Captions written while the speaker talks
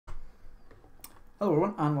Hello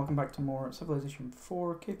everyone, and welcome back to more Civilization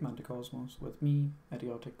 4 Caveman2Cosmos with me,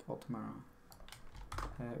 Idiotic Ultimara.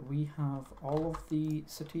 We have all of the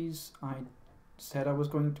cities I said I was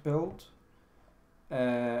going to build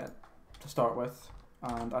to start with,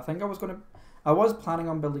 and I think I was planning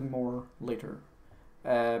on building more later,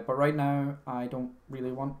 but right now I don't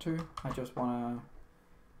really want to. I just want to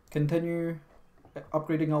continue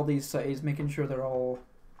upgrading all these cities, making sure they're all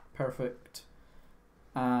perfect,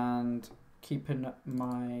 and keeping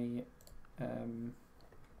my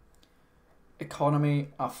economy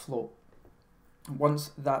afloat. Once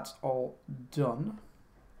that's all done,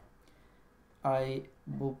 I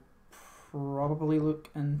will probably look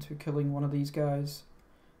into killing one of these guys.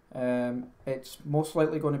 It's most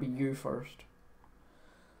likely going to be you first.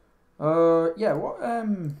 Yeah, what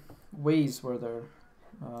ways were there?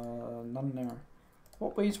 None there.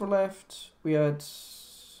 What ways were left? We had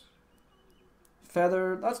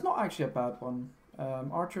feather. That's not actually a bad one.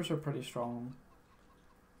 Archers are pretty strong.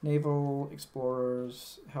 Naval,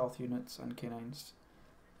 explorers, health units, and canines.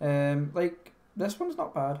 Like, this one's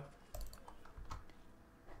not bad.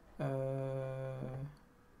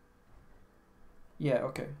 Yeah,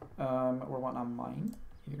 okay. We're wanting a mine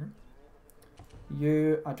here.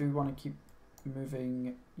 You, I do want to keep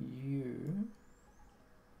moving you.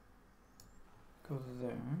 Go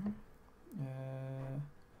there.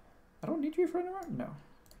 I don't need you for anywhere? No.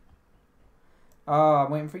 I'm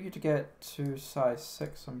waiting for you to get to size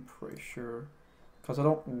 6, I'm pretty sure. Because I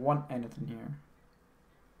don't want anything here.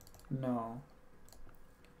 No.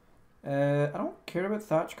 I don't care about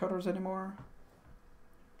thatch cutters anymore.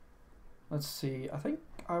 Let's see. I think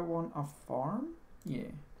I want a farm? Yeah.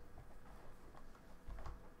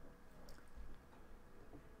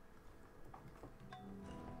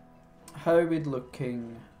 How are we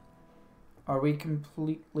looking? Are we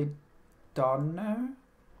completely done now?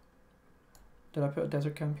 Did I put a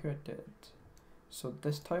desert camp here? I did. So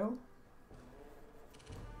this tile.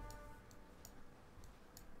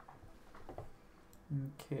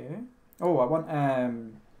 Okay. Oh, I want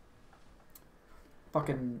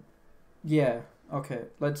fucking, yeah. Okay,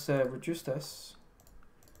 let's reduce this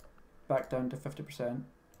back down to 50%,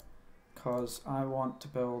 cause I want to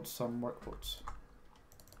build some workboats.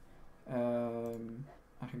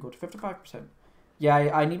 I can go to 55%. Yeah,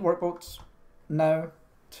 I need workboats now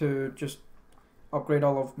to just upgrade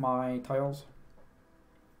all of my tiles.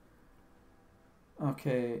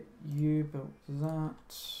 Okay, you built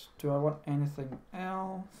that. Do I want anything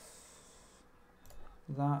else?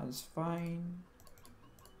 That is fine.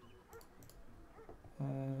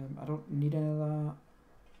 I don't need any of that.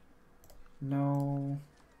 No.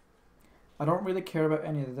 I don't really care about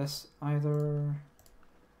any of this either.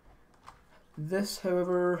 This,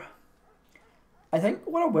 however, I think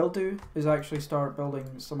what I will do is actually start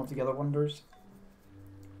building some of the other wonders.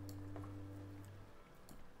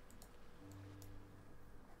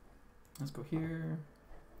 Let's go here.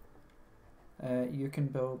 You can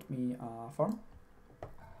build me a farm.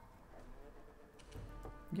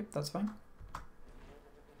 Yep, that's fine.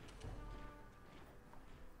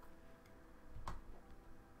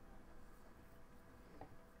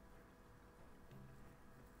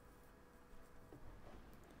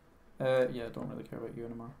 Yeah, don't really care about you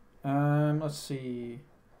anymore. Let's see.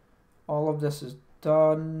 All of this is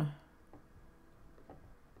done.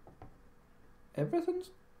 Everything's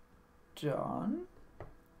done.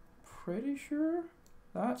 Pretty sure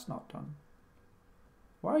that's not done.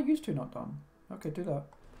 Why are you two not done? Okay, do that.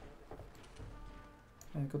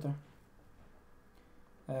 Go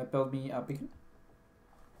there. Build me a beacon.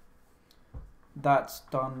 That's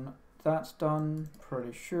done. That's done.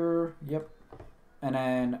 Pretty sure. Yep. And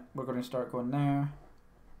then we're going to start going there.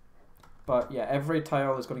 But yeah, every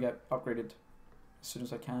tile is going to get upgraded as soon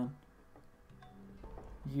as I can.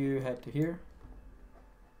 You head to here.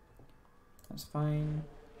 That's fine.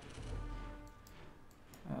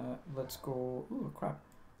 Let's go. Ooh, crap.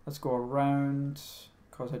 Let's go around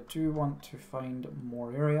because I do want to find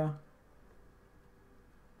more area.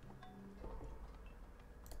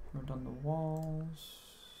 We've done the walls,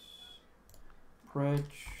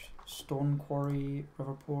 bridge, stone quarry,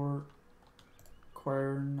 riverport,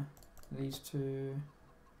 quern. These two.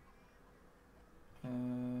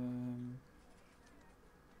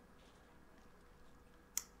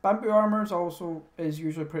 Bamboo armors also is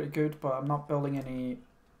usually pretty good, but I'm not building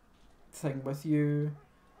anything with you.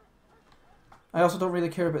 I also don't really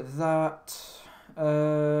care about that.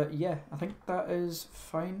 Yeah, I think that is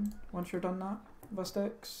fine once you're done that,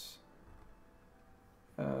 Vastix.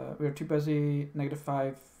 We're too busy,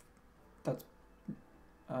 -5. That's,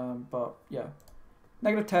 but yeah.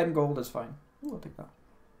 -10 gold is fine. Ooh, I'll take that.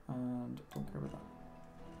 And don't care about that.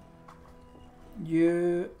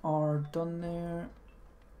 You are done there.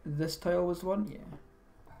 This tile was the one? Yeah.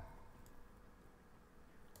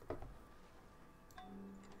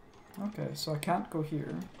 Okay, so I can't go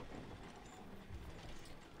here.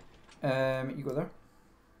 You go there.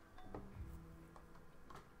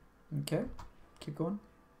 Okay, keep going.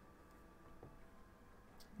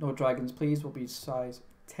 No dragons, please. Will be size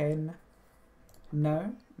 10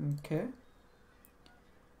 now. Okay.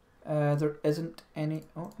 There isn't any.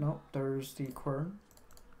 Oh no, there's the quern.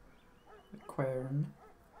 The quern.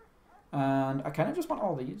 And I kind of just want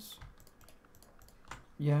all these.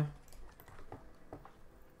 Yeah.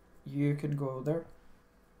 You can go there.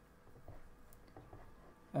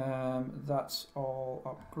 That's all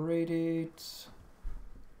upgraded.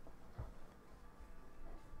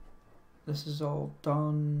 This is all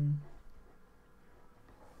done.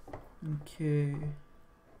 Okay.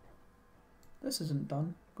 This isn't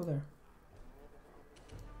done. Go there.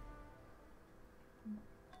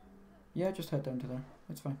 Yeah, just head down to there.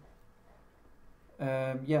 It's fine.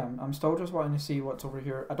 Yeah, I'm still just wanting to see what's over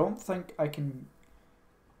here. I don't think I can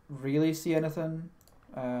really see anything.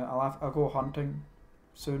 I'll go hunting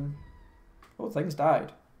soon. Oh, things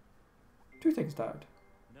died. 2 things died.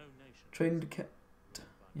 No nation. Trained cat.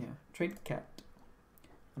 Yeah, trained cat.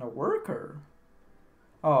 And a worker.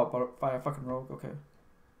 Oh, but by a fucking rogue. Okay.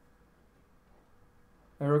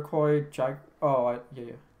 Iroquois jag. Oh,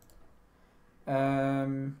 yeah.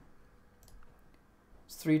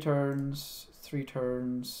 It's 3 turns. 3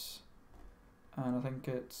 turns. And I think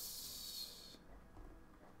it's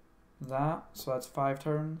that. So that's 5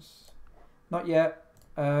 turns. Not yet.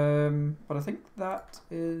 But I think that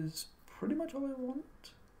is pretty much all I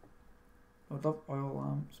want. I would love oil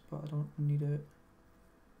lamps, but I don't need it.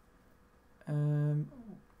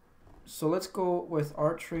 So let's go with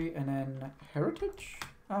archery and then heritage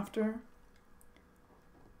after.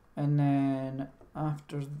 And then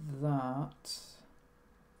after that,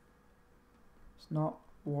 it's not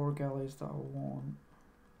war galleys that I want.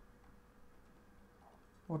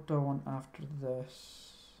 What do I want after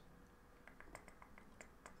this?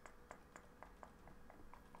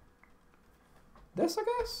 This, I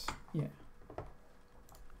guess? Yeah.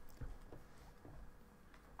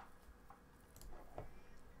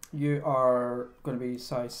 You are going to be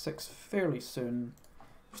size 6 fairly soon.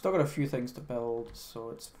 We've still got a few things to build, so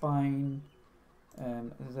it's fine.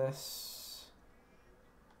 This.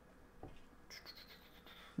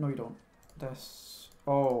 No, you don't. This.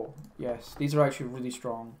 Oh, yes. These are actually really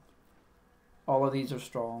strong. All of these are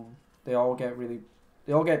strong. They all get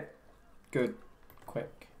good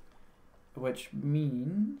quick. Which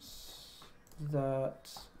means that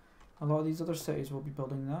a lot of these other cities will be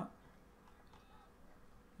building that.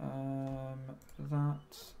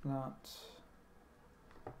 That.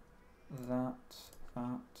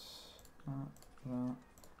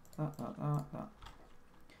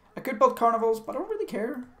 I could build carnivals, but I don't really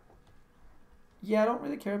care. Yeah, I don't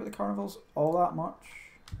really care about the carnivals all that much.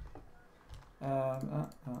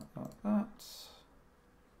 That.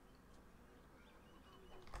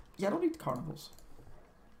 Yeah, I don't need carnivals.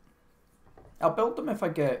 I'll build them if I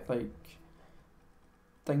get like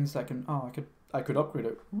things that can. Oh, I could upgrade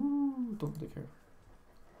it. Ooh, don't really care.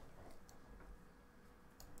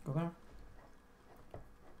 Go there.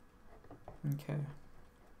 Okay.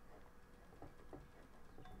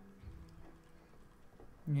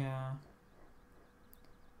 Yeah.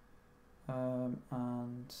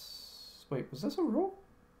 And wait, was this a row?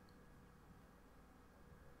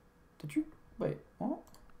 Did you wait? What?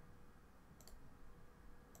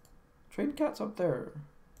 Train cat's up there.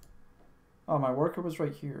 Oh, my worker was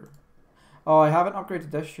right here. Oh, I haven't upgraded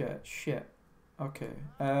this yet. Shit. Okay.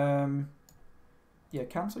 Yeah,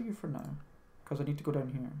 cancel you for now, because I need to go down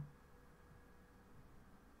here.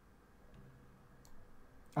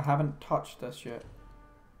 I haven't touched this yet.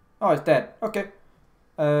 Oh, it's dead. Okay.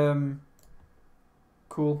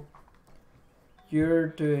 Cool. You're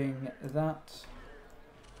doing that.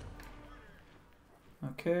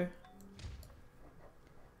 Okay.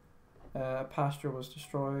 Pasture was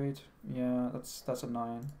destroyed. Yeah, that's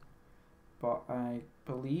annoying. But I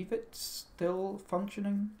believe it's still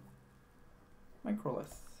functioning.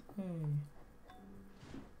 Microlith. Yay.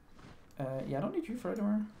 Yeah, I don't need you for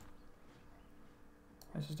anywhere.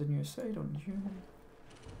 This is the new city, don't need you.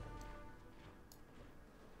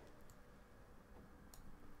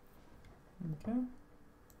 Okay.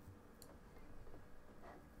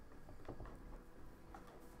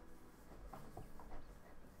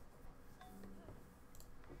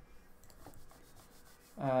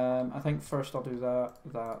 I think first I'll do that.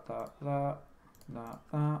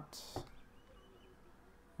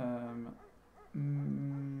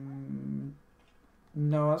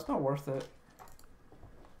 No, it's not worth it.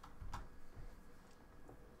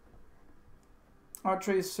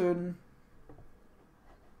 Archery soon.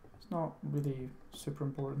 It's not really super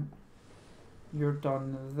important. You're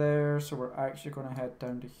done there, so we're actually going to head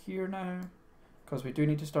down to here now, because we do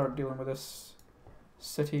need to start dealing with this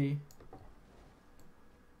city.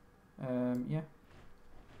 Yeah.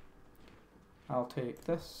 I'll take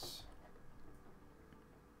this.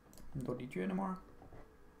 Don't need you anymore.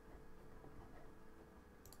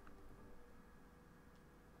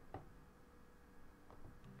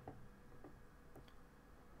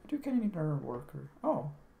 I do kind of need another worker.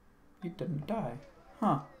 Oh, you didn't die.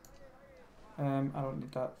 Huh. I don't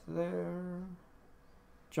need that there.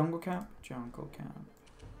 Jungle camp? Jungle camp.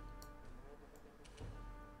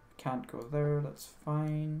 Can't go there, that's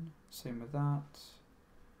fine. Same with that.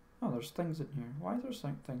 Oh, there's things in here. Why is there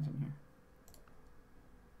things in here?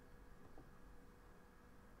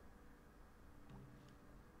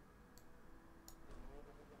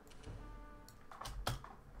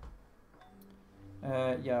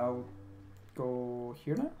 Yeah, I'll go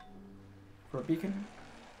here now for a beacon.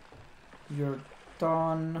 You're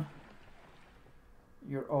done.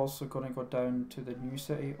 You're also going to go down to the new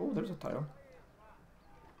city. Oh, there's a tile.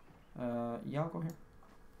 Yeah, I'll go here.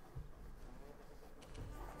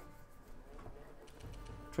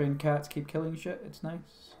 Train cats keep killing shit. It's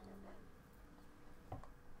nice.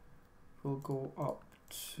 We'll go up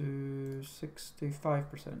to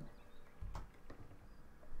 65%.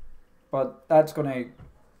 But that's going to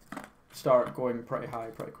start going pretty high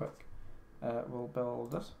pretty quick. We'll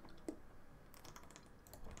build this.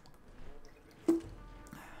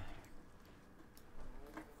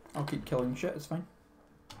 I'll keep killing shit, it's fine.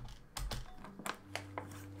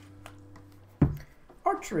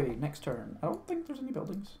 Archery, next turn. I don't think there's any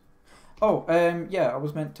buildings. Oh, yeah, I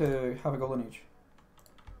was meant to have a golden age.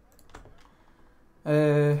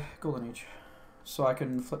 Golden age. So I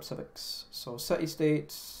can flip civics. So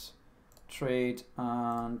city-states, trade,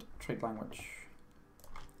 and trade language.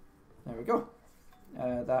 There we go.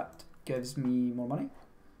 That gives me more money.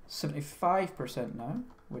 75% now,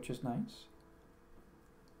 which is nice.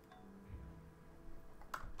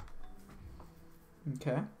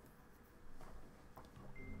 Okay.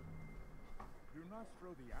 Do not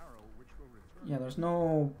throw the arrow, which will return. Yeah, there's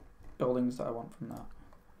no buildings that I want from that,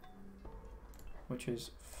 which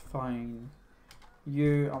is fine.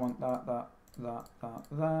 You, I want that.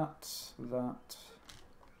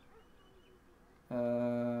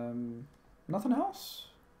 Nothing else?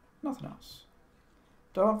 Nothing else.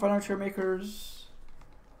 Do I want furniture makers?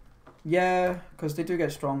 Yeah, because they do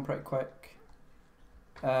get strong pretty quick.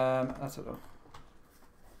 That's it though.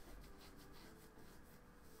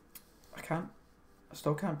 I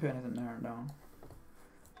still can't put anything there now.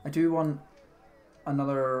 I do want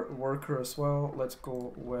another worker as well. Let's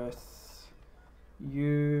go with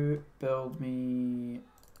you. Build me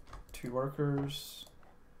 2 workers,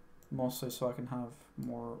 mostly so I can have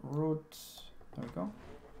more roads. There we go.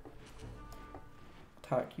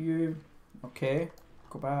 Attack you. Okay,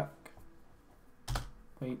 go back.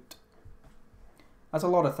 Wait. That's a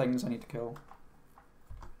lot of things I need to kill.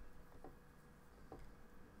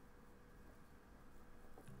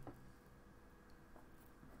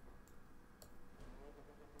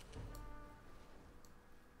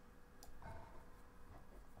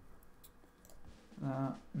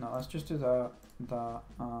 No, let's just do that,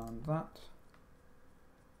 and that.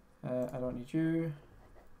 I don't need you.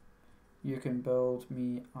 You can build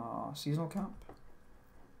me a seasonal camp.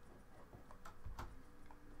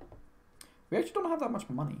 We actually don't have that much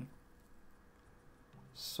money.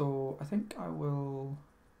 So I think I will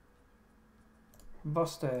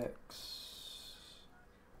Vustex.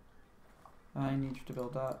 I need you to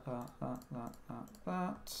build that.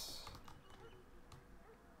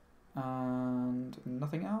 And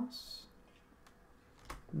nothing else?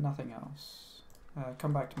 Nothing else.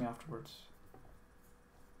 Come back to me afterwards.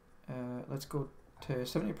 Let's go to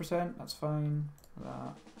 70%, that's fine.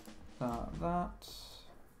 That.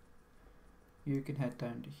 You can head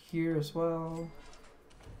down to here as well.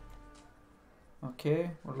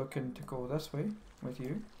 Okay, we're looking to go this way with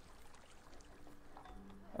you.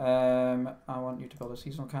 I want you to build a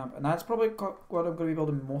seasonal camp, and that's probably what I'm going to be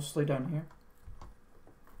building mostly down here.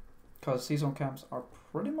 Because seasonal camps are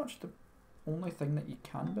pretty much the only thing that you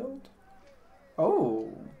can build.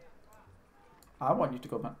 Oh, I want you to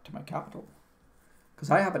go back to my capital, because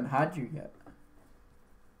I haven't had you yet.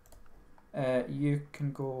 You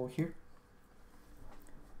can go here.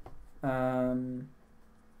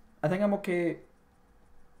 I think I'm okay.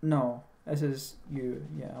 No, this is you.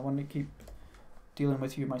 Yeah, I want to keep dealing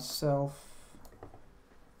with you myself.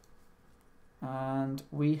 And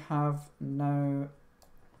we have now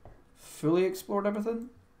fully explored everything.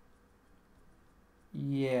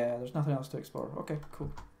 Yeah, there's nothing else to explore. Okay,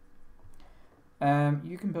 cool.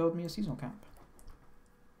 You can build me a seasonal camp.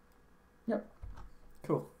 Yep.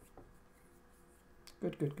 Cool.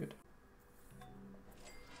 Good, good, good.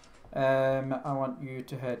 I want you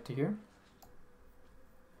to head to here.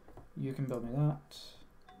 You can build me that.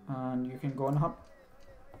 And you can go on the hunt.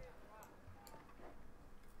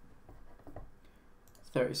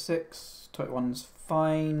 36, 21's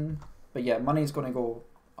fine. But yeah, money's going to go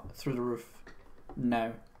through the roof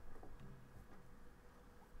now.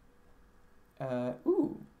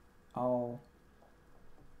 Ooh, I'll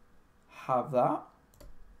have that.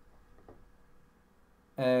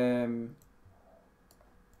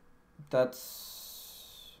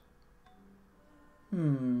 That's...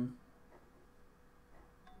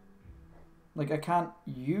 Like, I can't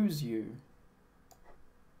use you.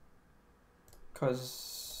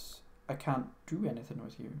 Because I can't do anything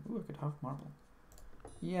with you. Ooh, I could have marble.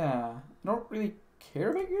 Yeah, I don't really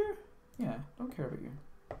care about you. Yeah, don't care about you.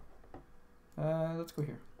 Let's go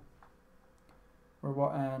here. We're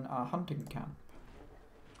in a hunting camp.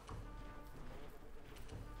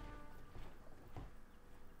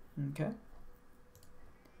 Okay.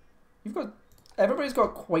 Everybody's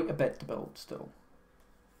got quite a bit to build still.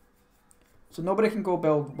 So nobody can go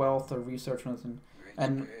build wealth or research or anything.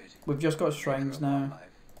 And we've just got shrines now,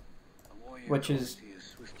 which is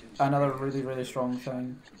another really, really strong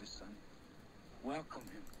thing. Welcome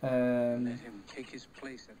him. Let him take his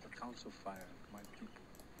place at the council fire, my people.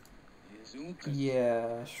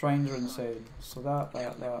 Yeah, shrines are insane. So that.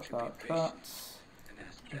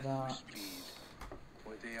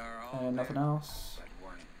 Nothing else.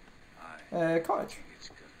 Cottage.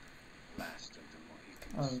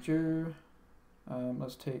 Do.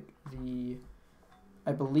 Let's take the.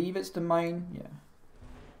 I believe it's the mine. Yeah.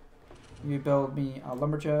 You build me a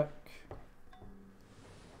lumberjack.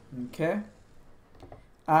 Okay.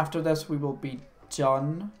 After this, we will be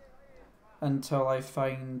done until I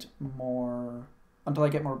find more. Until I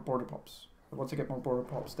get more border pops. Once I get more border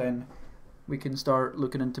pops, then we can start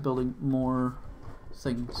looking into building more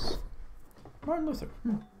things. Martin Luther.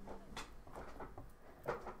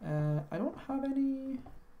 I don't have any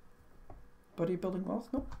building wealth.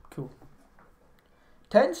 Nope. Cool.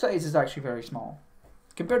 10 cities is actually very small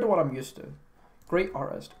compared to what I'm used to. Great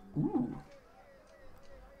artist. Ooh.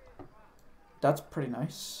 That's pretty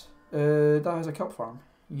nice. That has a kelp farm.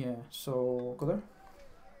 Yeah, so go there.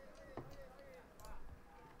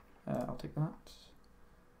 I'll take that.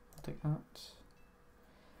 I'll take that.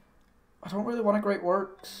 I don't really want a Great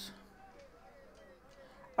Works.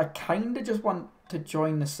 I kind of just want to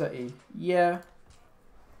join the city. Yeah.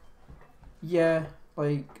 Yeah,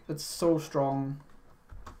 like, it's so strong.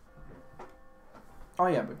 Oh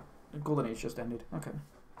yeah, but the Golden Age just ended. Okay.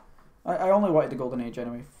 I only wanted the Golden Age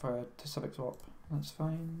anyway to civic swap. That's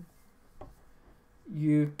fine.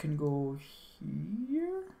 You can go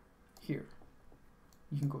here. Here.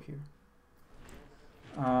 You can go here.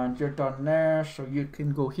 And you're done there, so you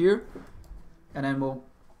can go here. And then we'll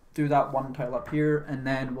do that one tile up here, and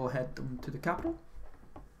then we'll head them to the capital.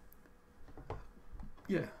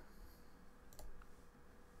 Yeah.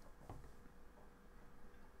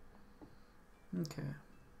 Okay.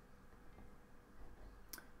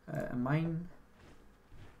 A mine.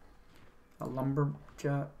 A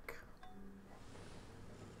lumberjack.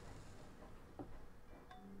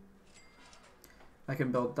 I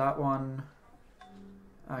can build that one.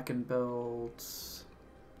 I can build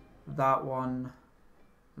that one.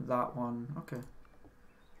 That one. Okay.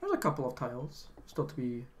 There's a couple of tiles still to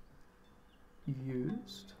be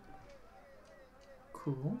used.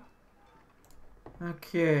 Cool.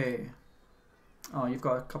 Okay. Oh, you've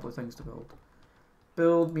got a couple of things to build.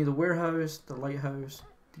 Build me the warehouse, the lighthouse,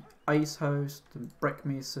 the ice house, the brick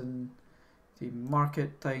mason, the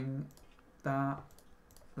market thing, that.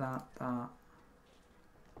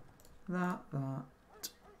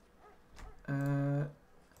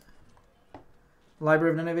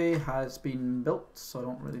 Library of Nineveh has been built, so I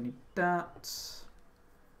don't really need that.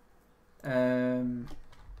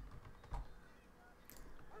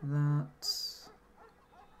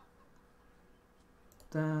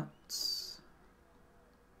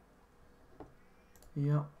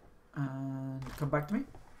 Yep, and come back to me.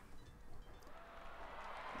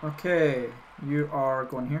 Okay, you are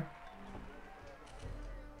going here.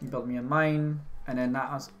 You build me a mine, and then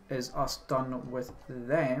that is us done with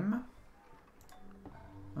them.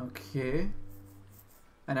 Okay.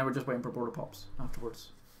 And then we're just waiting for border pops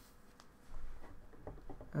afterwards.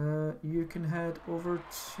 You can head over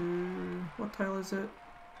to... what tile is it?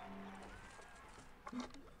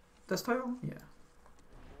 This tile? Yeah.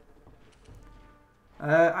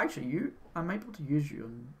 Actually, I might be able to use you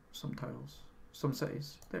on some tiles, some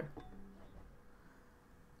cities. There.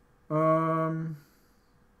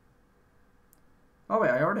 Oh wait,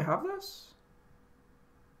 I already have this?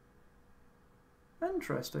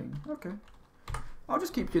 Interesting. Okay. I'll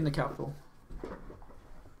just keep you in the capital.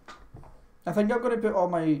 I think I'm going to put all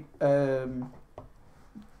my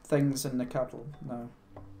things in the capital now.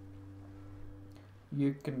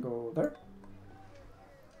 You can go there.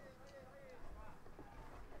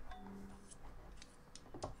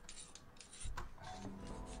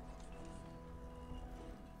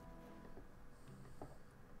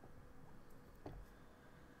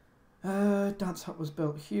 Dance hut was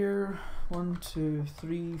built here. 1, 2,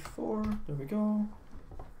 3, 4. There we go.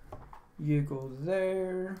 You go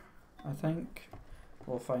there. I think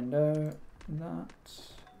we'll find out that.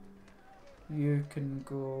 You can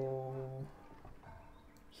go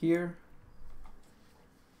here.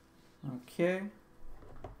 Okay.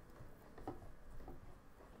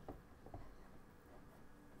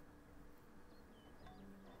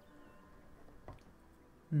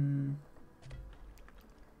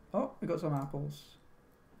 Oh, we got some apples,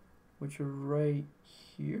 which are right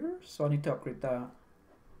here. So I need to upgrade that.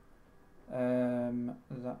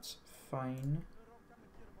 That's fine.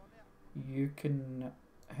 You can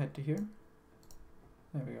head to here.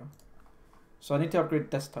 There we go. So I need to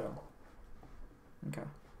upgrade this tile. Okay.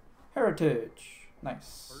 Heritage.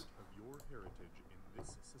 Nice. Part of your heritage in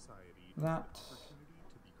this society that. is the opportunity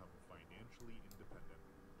to become financially independent.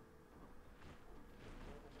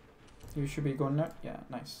 You should be going there. Yeah,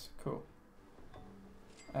 nice. Cool.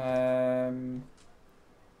 No,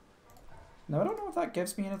 I don't know if that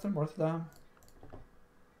gives me anything worth that.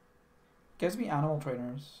 Gives me animal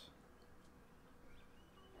trainers.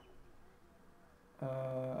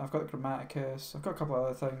 I've got the Grammaticus. I've got a couple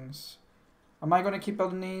other things. Am I going to keep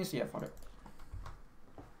building these? Yeah, fuck it.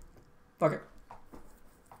 Fuck it.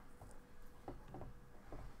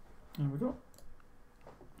 There we go.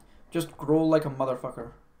 Just grow like a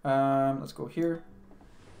motherfucker. Let's go here.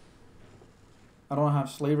 I don't have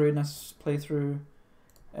slavery in this playthrough.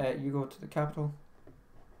 You go to the capital.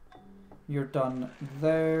 You're done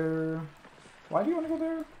there. Why do you want to go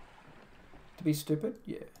there? To be stupid?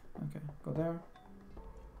 Yeah. Okay, go there.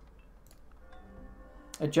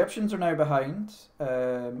 Egyptians are now behind.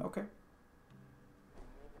 Okay.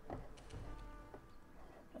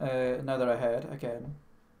 Now they're ahead again.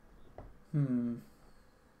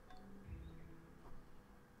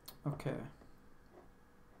 Okay.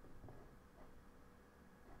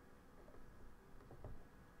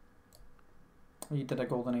 You did a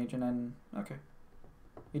golden age and then... Okay.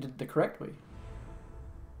 You did the correct way.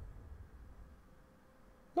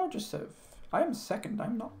 Largest civ. I am second.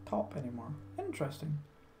 I'm not top anymore. Interesting.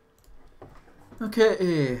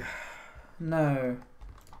 Okay. Now.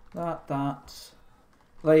 That.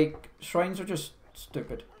 Like, shrines are just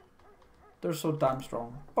stupid. They're so damn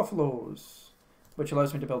strong. Buffaloes. Which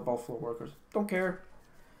allows me to build buffalo workers. Don't care.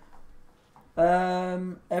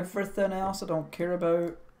 Everything else I don't care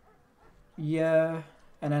about. Yeah.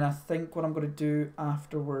 And then I think what I'm going to do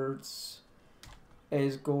afterwards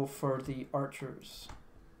is go for the archers.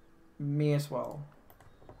 May as well.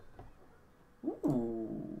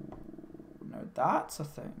 Ooh. Now that's a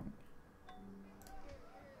thing.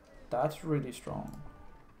 That's really strong.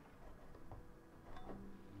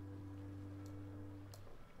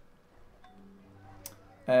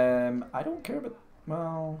 I don't care about...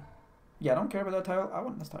 Well... Yeah, I don't care about that tile. I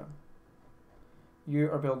want this tile.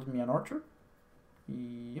 You are building me an orchard.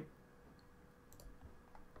 Yep.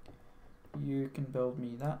 You can build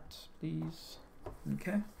me that, please.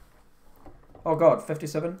 Okay. Oh god,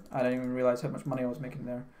 57? I didn't even realize how much money I was making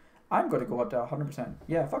there. I'm going to go up to 100%.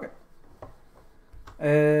 Yeah, fuck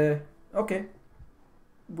it. Okay.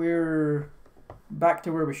 We're back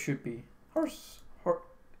to where we should be. Horse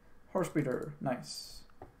breeder. Nice.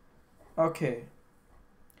 Okay.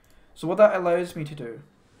 So what that allows me to do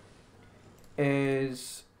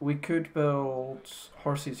is we could build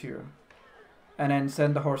horses here and then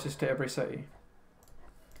send the horses to every city,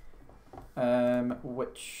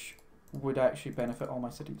 which would actually benefit all my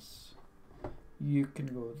cities. You can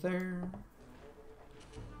go there.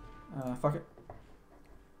 Fuck it.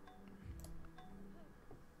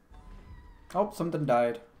 Oh, something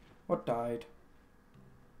died. What died?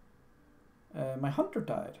 My hunter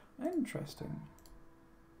died. Interesting.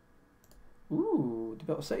 Ooh, they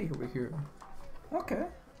built a city over here. Okay.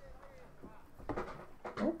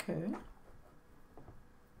 Okay.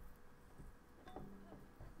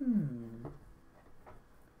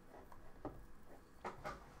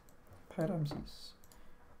 Paramses.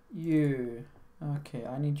 You. Okay,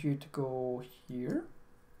 I need you to go here.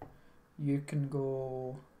 You can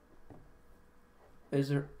go... Is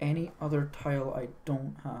there any other tile I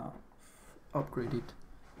don't have upgraded?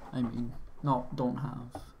 I mean, not don't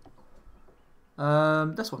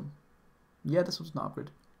have. This one. Yeah, this one's not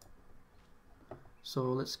upgraded. So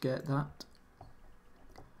let's get that.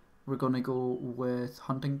 We're gonna go with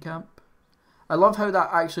hunting camp. I love how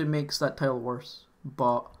that actually makes that tile worse,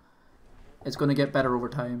 but it's gonna get better over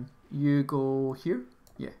time. You go here?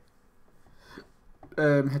 Yeah.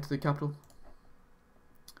 Head to the capital.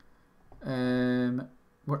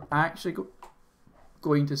 We're actually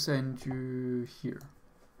going to send you here.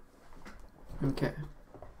 Okay.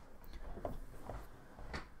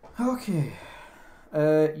 Okay.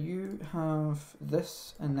 You have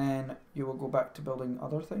this, and then you will go back to building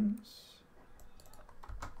other things,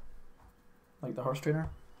 like the horse trainer.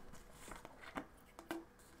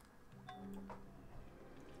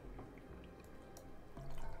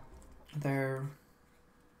 There.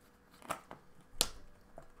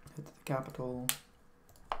 Hit the capital.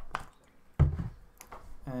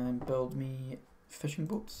 And build me fishing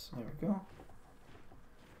boats. There we go.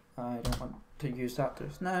 I don't want to use that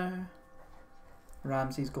just now.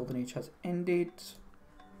 Ramses Golden Age has ended.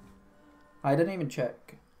 I didn't even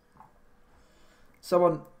check.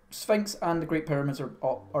 Someone, Sphinx and the Great Pyramids are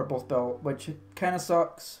both built, which kind of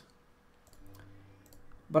sucks.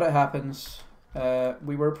 But it happens.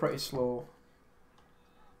 We were pretty slow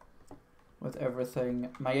with everything.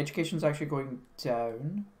 My education's actually going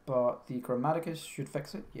down, but the Grammaticus should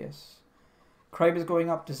fix it, yes. Crime is going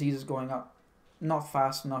up, disease is going up. Not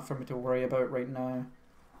fast enough for me to worry about right now.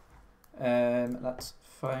 That's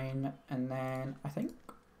fine. And then I think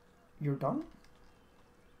you're done.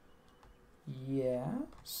 Yeah.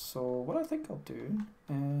 So what I think I'll do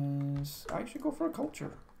is actually go for a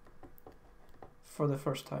culture for the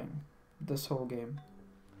first time this whole game.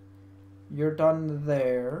 You're done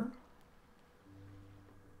there.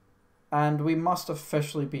 And we must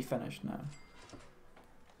officially be finished now.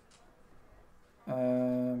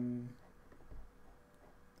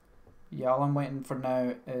 Yeah, all I'm waiting for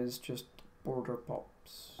now is just border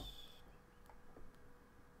pops.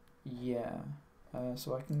 Yeah.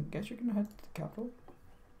 So I can guess you can head to the capital.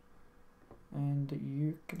 And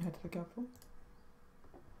you can head to the capital.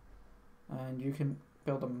 And you can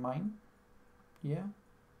build a mine. Yeah.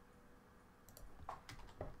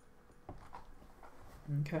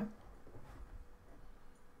 Okay.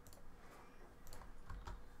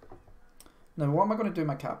 Now, what am I going to do in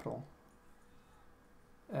my capital?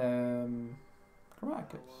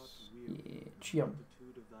 Caracas. Yeah, Chiam.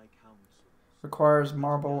 Requires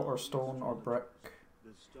marble or stone or brick.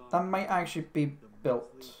 That might actually be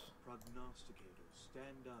built.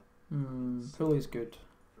 Pulley's good.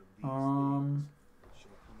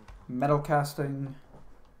 Metal casting.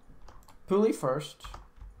 Pulley first.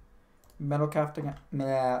 Metal casting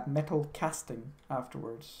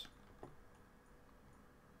afterwards.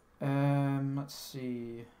 Let's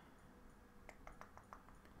see.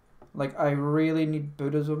 Like, I really need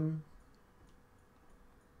Buddhism.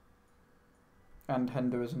 And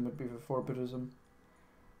Hinduism would be before Buddhism.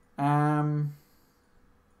 I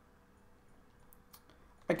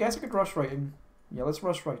guess I could rush writing. Yeah, let's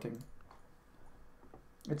rush writing.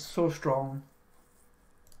 It's so strong.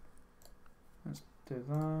 Let's do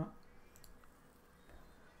that.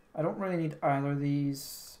 I don't really need either of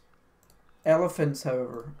these. Elephants,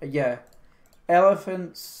 however. Yeah.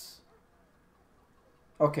 Elephants.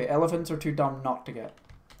 Okay, elephants are too dumb not to get.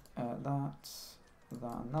 That's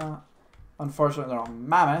that and that. Unfortunately, they're not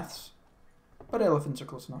mammoths. But elephants are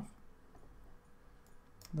close enough.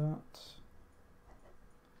 That.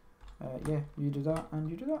 Yeah, you do that and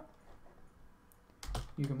you do that.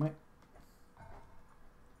 You can wait.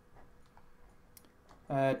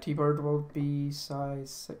 T-Bird will be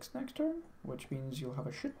size 6 next turn, which means you'll have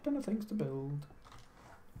a shit ton of things to build.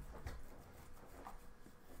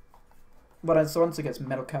 But so once it gets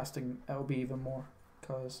metal casting, it'll be even more,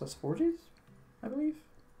 because that's forges, I believe.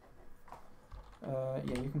 Yeah,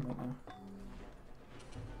 you can wait now.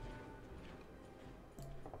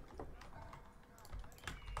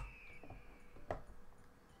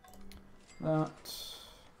 That.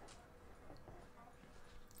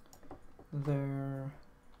 There.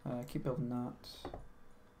 Keep building that.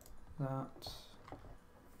 That.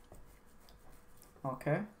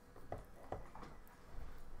 Okay.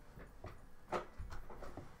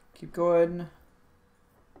 Keep going.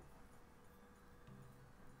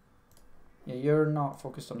 Yeah, you're not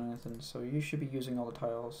focused on anything, so you should be using all the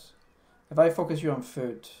tiles. If I focus you on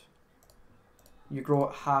food, you grow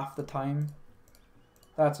it half the time.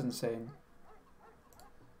 That's insane.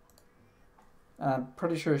 I'm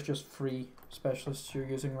pretty sure it's just free specialists you're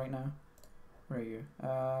using right now. Where are you?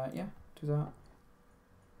 Yeah, do that.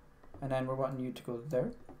 And then we're wanting you to go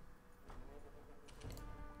there.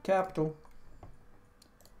 Capital.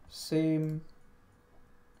 Same.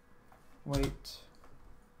 Wait.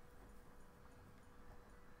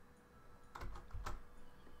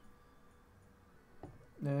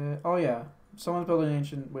 Oh yeah, someone's building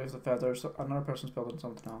ancient waves of feathers, so another person's building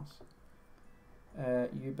something else.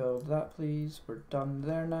 You build that please, we're done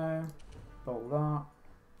there now. Build that.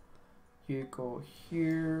 You go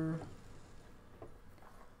here.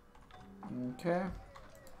 Okay.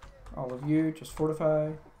 All of you, just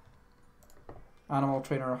fortify. Animal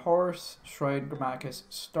trainer horse, shrine grammaticus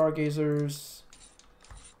stargazers.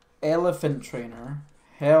 Elephant trainer,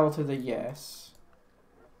 hell to the yes.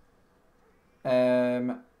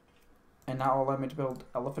 And that will allow me to build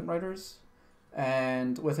elephant riders.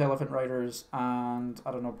 And with elephant riders and,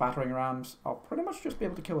 I don't know, battering rams, I'll pretty much just be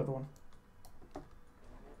able to kill everyone.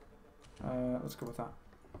 Let's go with that.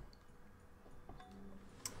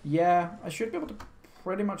 Yeah, I should be able to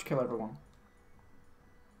pretty much kill everyone.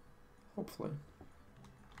 Hopefully.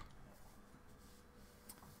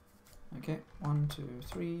 Okay, 1, 2,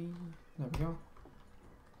 3. There we go.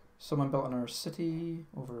 Someone built another city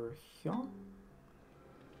over here.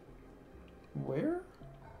 Where?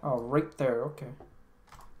 Oh, right there, okay.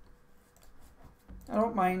 I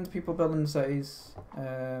don't mind people building cities,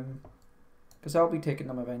 because I'll be taking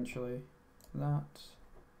them eventually. That.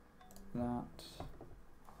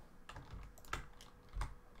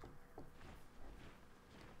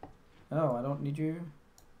 Oh, I don't need you.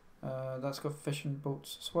 That's got fishing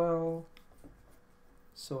boats as well.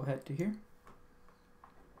 So head to here.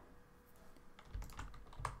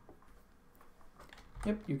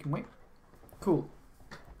 Yep, you can wait. Cool.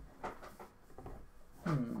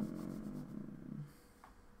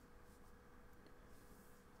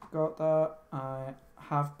 Got that. I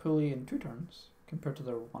have pulley in 2 turns compared to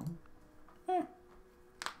their 1.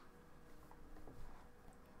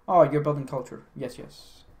 Oh, you're building culture. Yes,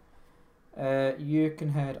 yes. You can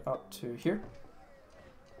head up to here.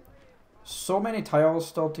 So many tiles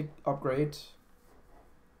still to upgrade.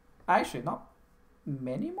 Actually, not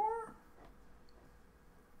many more?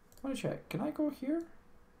 I want to check. Can I go here?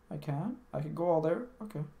 I can. I can go all there.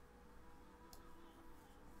 Okay.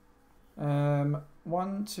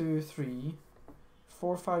 1, 2, 3,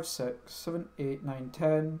 4, 5, 6, 7, 8, 9,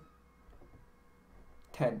 10.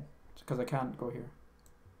 10. Because I can't go here.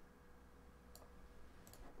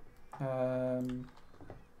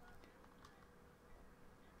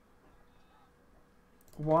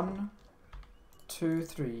 1, 2,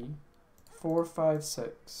 3, 4, 5,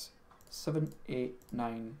 6, 7, 8,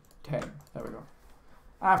 9, 10. There we go.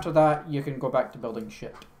 After that, you can go back to building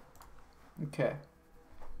shit. Okay.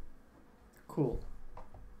 Cool.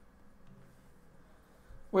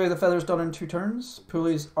 Way the feathers done in 2 turns.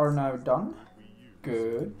 Pulleys are now done.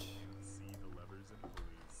 Good.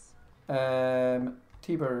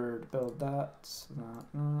 T-Bird, build that.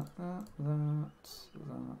 That.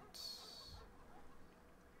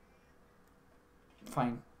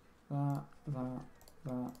 Fine. That.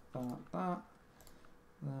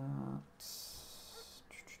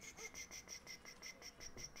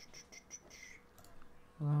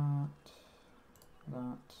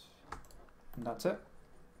 And that's it.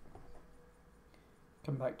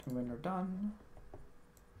 Come back to me when you're done.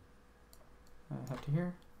 Head to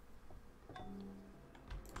here.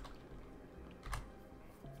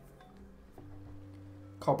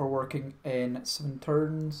 Copper working in 7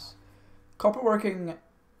 turns. Copper working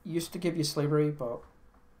used to give you slavery, but,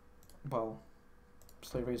 well,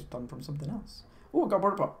 slavery is done from something else. Oh, I got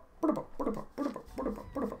border pop.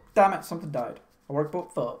 Damn it, something died. A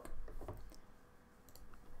workboat, fuck.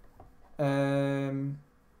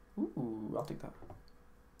 Ooh, I'll take that.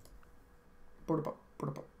 Border pop.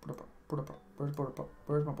 Where's border pop?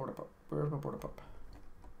 Where's my border pop? Where's my border pop?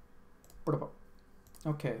 Border pop.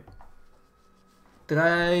 Okay. Did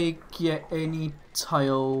I get any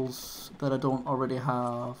tiles that I don't already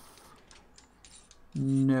have?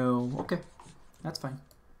 No. Okay. That's fine.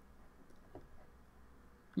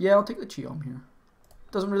 Yeah, I'll take the Cheom here.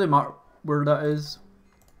 Doesn't really matter where that is.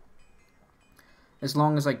 As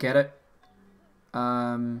long as I get it.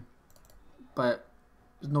 But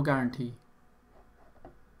there's no guarantee.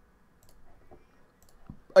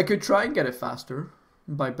 I could try and get it faster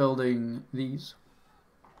by building these.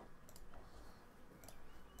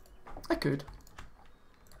 I could.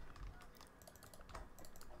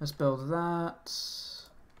 Let's build that.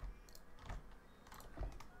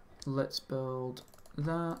 Let's build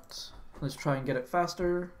that. Let's try and get it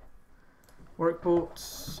faster.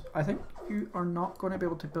 Workboats. I think you are not going to be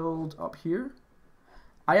able to build up here.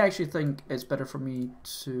 I actually think it's better for me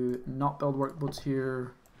to not build workboats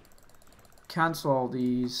here, cancel all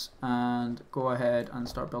these, and go ahead and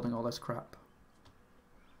start building all this crap.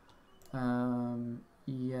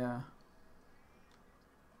 Yeah.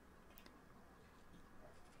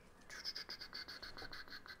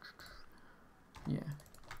 Yeah,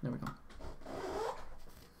 there we go.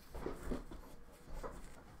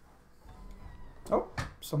 Oh,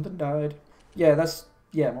 something died. Yeah, that's...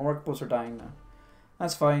 Yeah, my workboats are dying now.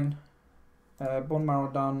 That's fine. Bone marrow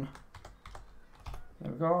done.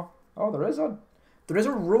 There we go. Oh, there is a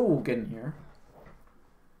rogue in here.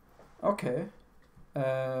 Okay.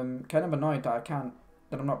 Kind of annoyed that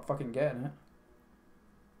that I'm not fucking getting it.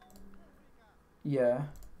 Yeah,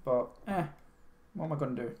 but what am I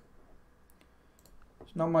gonna do?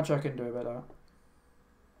 There's not much I can do about that.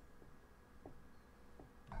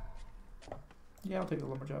 Yeah, I'll take the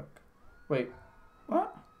lumberjack. Wait,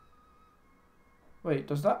 what? Wait,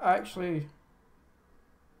 does that actually...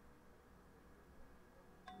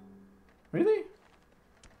 Really?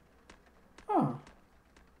 Oh.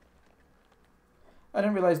 I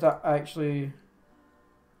didn't realize that actually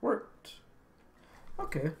worked.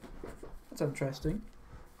 Okay, that's interesting.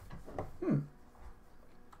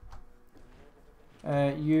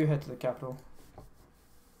 You head to the capital.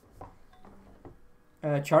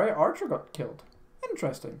 Chariot Archer got killed.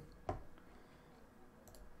 Interesting.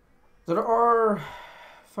 There are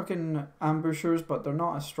fucking ambushers, but they're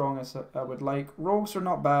not as strong as I would like. Rogues are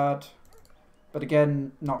not bad, but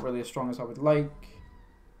again, not really as strong as I would like.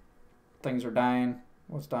 Things are dying.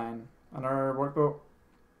 What's dying? Another workboat?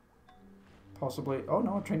 Possibly. Oh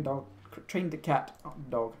no, a trained dog. Trained the cat. Oh,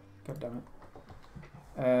 dog. God damn it.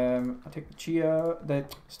 I take the Chia. The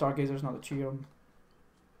Stargazer's not the Chia.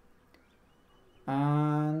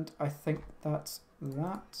 And I think that's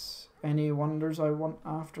that. Any wonders I want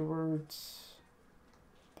afterwards?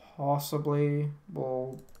 Possibly.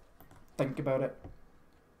 We'll think about it.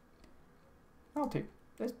 I'll take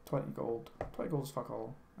this 20 gold. 20 gold is fuck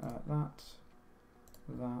all. That.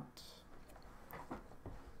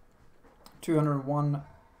 201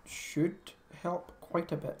 should help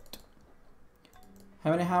quite a bit. How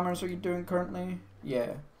many hammers are you doing currently?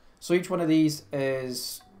 Yeah. So each one of these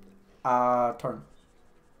is a turn.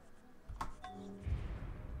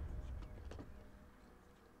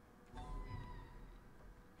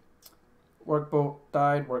 Workboat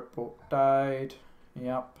died, workboat died.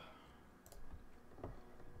 Yep.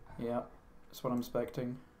 Yep. That's what I'm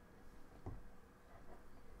expecting.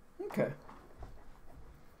 Okay.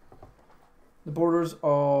 The borders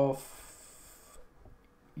of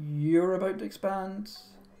you're about to expand.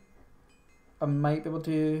 I might be able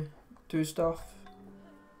to do stuff.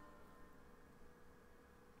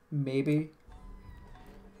 Maybe.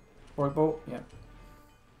 Workboat, yeah.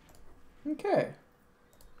 Okay.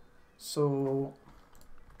 So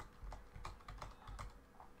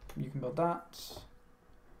you can build that.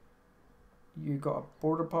 You got a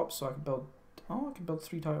border pop, so I can build. Oh, I can build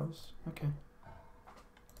 3 tiles. Okay.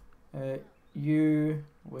 You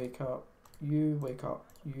wake up. You wake up.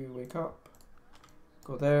 You wake up.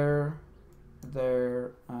 Go there,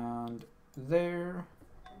 there, and there.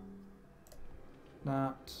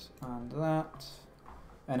 That and that.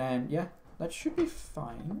 And then yeah, that should be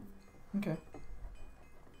fine. Okay.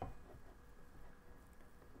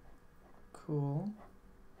 Cool.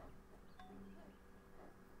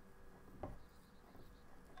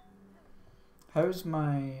 How's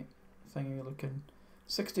my thingy looking?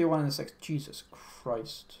 61 and 6. Jesus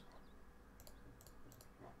Christ.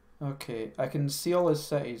 Okay, I can see all his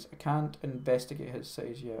cities. I can't investigate his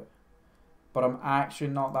cities yet. But I'm actually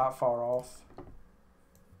not that far off.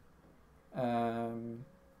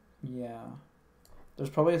 Yeah. There's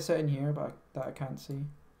probably a city in here, but that I can't see.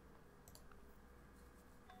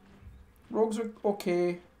 Rogues are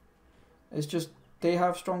okay. It's just they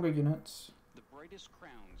have stronger units. The brightest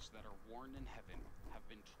crowns that are worn in heaven have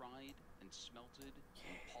been tried and smelted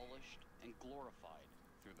and polished and glorified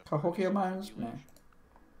through the Cahokia mines? Nah.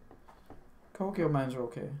 Cahokia mines are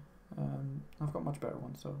okay. I've got much better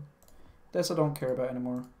ones, so this I don't care about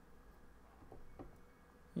anymore.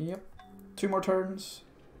 Yep. 2 more turns.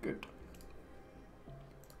 Good.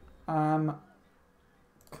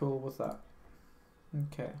 Cool with that.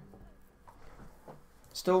 Okay.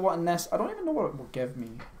 Still wanting this. I don't even know what it will give me.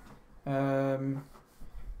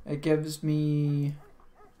 It gives me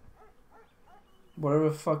whatever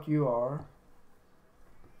the fuck you are.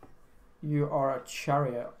 You are a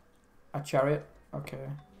chariot. A chariot? Okay.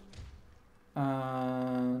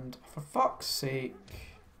 And for fuck's sake.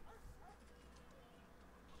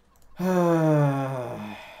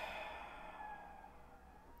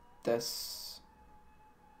 This.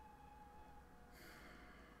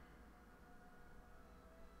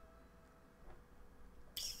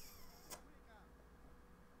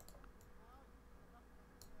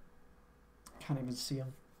 Can't even see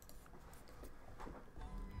him.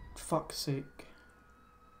 Fuck's sake.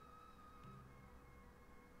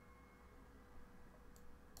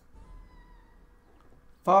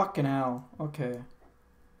 Fucking hell. Okay.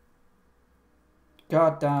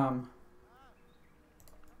 God damn.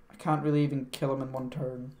 I can't really even kill him in one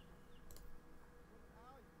turn.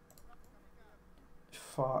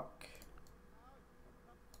 Fuck.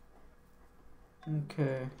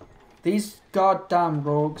 Okay. These goddamn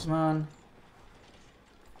rogues, man.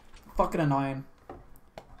 Fucking annoying.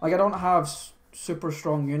 Like, I don't have super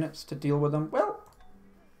strong units to deal with them. Well,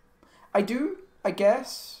 I do, I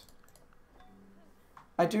guess.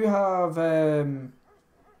 I do have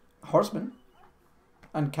horsemen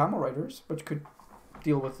and camel riders, which could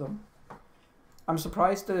deal with them. I'm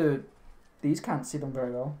surprised these can't see them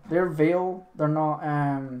very well. They're veil, they're not,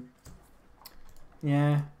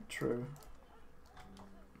 yeah, true.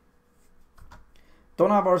 Don't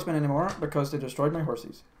have horsemen anymore because they destroyed my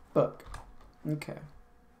horses. But, okay.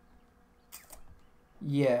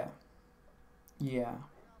 Yeah. Yeah.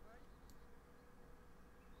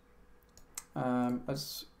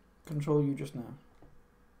 Let's control you just now.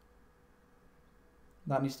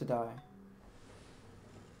 That needs to die.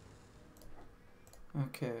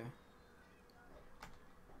 Okay.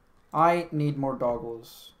 I need more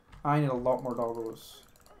doggos. I need a lot more doggos.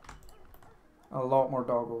 A lot more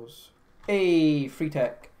doggos. Hey, free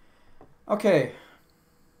tech. Okay.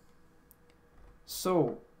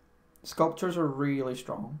 So, sculptures are really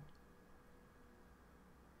strong.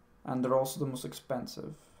 And they're also the most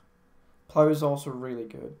expensive. Plow is also really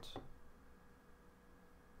good.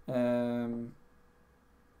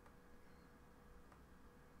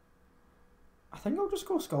 I think I'll just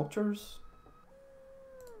go sculptures.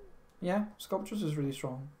 Yeah, sculptures is really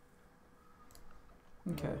strong.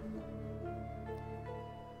 Okay.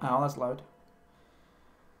 Oh, that's loud.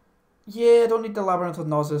 Yeah, I don't need the Labyrinth of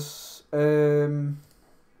Gnosis.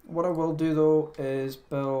 What I will do though is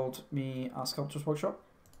build me a sculptures workshop.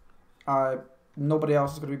 Nobody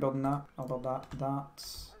else is going to be building that. I'll build that,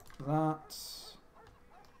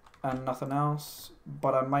 and nothing else.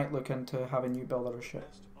 But I might look into having you build other shit.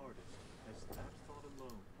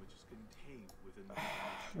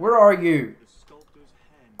 Where are you?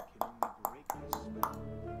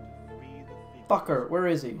 Fucker, where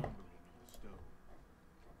is he?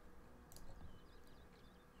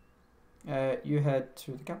 You head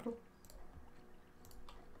to the capital.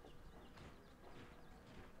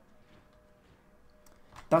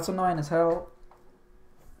 That's annoying as hell.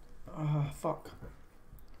 Oh, fuck.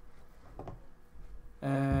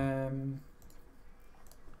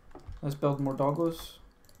 Let's build more doggos,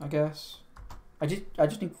 I guess. I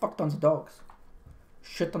just need fuck tons of dogs.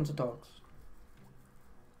 Shit tons of dogs.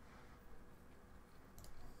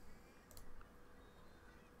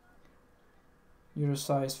 You're a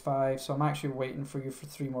size 5, so I'm actually waiting for you for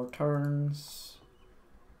 3 more turns.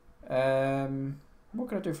 What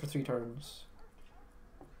could I do for 3 turns?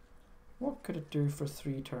 What could it do for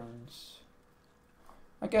 3 turns?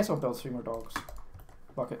 I guess I'll build 3 more dogs.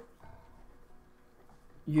 Fuck it.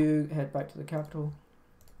 You head back to the capital.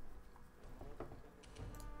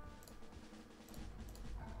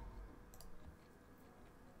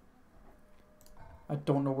 I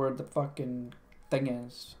don't know where the fucking thing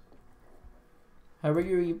is. How are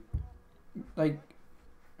you? Like,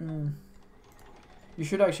 you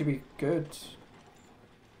should actually be good.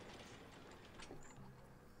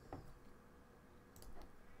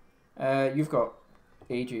 You've got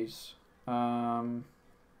ages. So I'm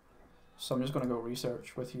just gonna go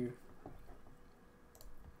research with you.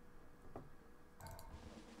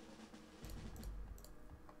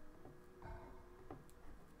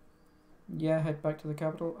 Yeah, head back to the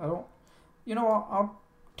capital. I don't. You know what? I'll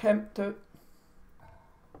attempt to.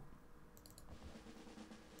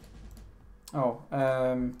 Oh,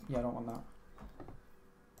 yeah, I don't want that.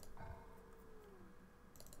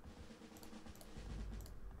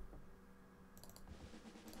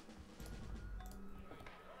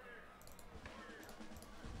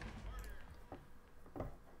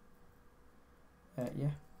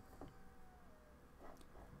 Yeah.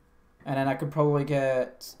 And then I could probably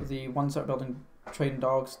get the ones that are building trading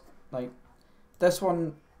dogs. Like, this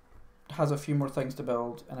one has a few more things to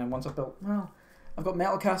build, and then once I've built, well, I've got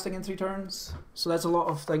metal casting in 3 turns, so that's a lot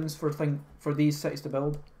of things for these cities to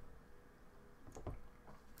build.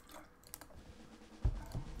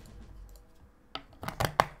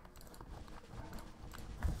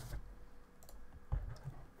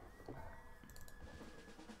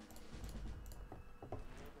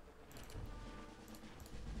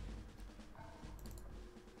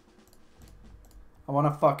 I want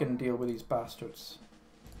to fucking deal with these bastards.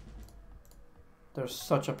 They're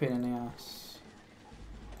such a pain in the ass.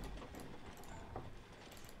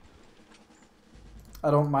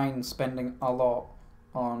 I don't mind spending a lot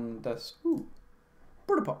on this. Ooh,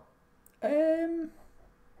 porta pot. That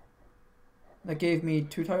gave me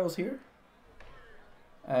 2 tiles here.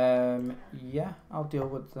 Yeah, I'll deal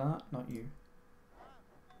with that. Not you.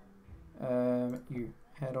 You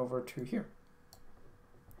head over to here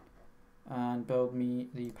and build me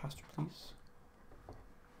the pasture, please.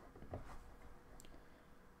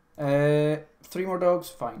 3 more dogs,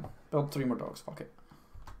 fine. Build 3 more dogs. Fuck it.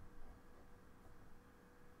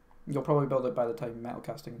 You'll probably build it by the time metal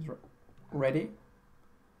casting is ready.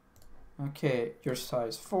 Okay, you're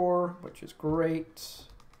size 4, which is great.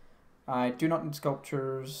 I do not need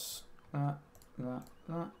sculptures. That.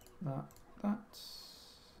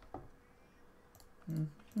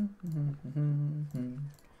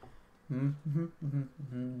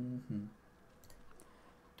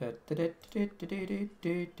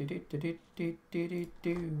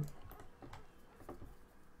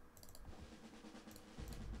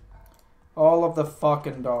 All of the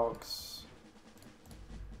fucking dogs.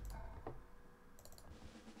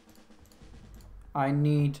 I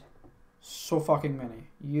need so fucking many.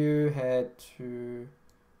 You head to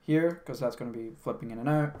here, because that's going to be flipping in and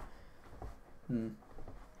out.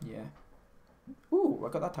 Yeah. Ooh, I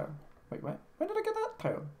got that tile. Wait, when did I get that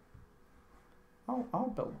tile?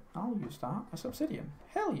 I'll use that as obsidian.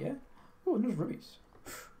 Hell yeah. Ooh, and there's rubies.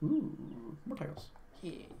 Ooh, more tiles.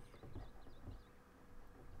 Yeah.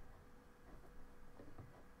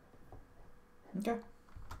 Okay.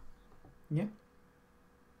 Yeah.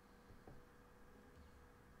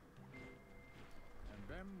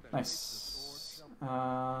 Nice.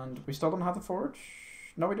 And we still don't have the forge?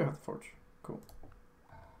 No, we do have the forge. Cool.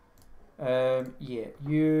 Yeah,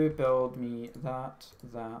 you build me that,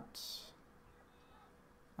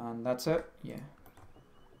 and that's it. Yeah.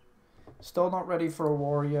 Still not ready for a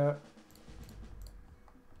war yet.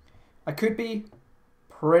 I could be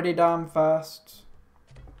pretty damn fast.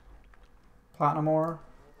 Platinum ore.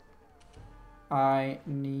 I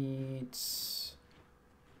need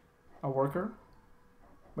a worker,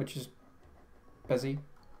 which is busy.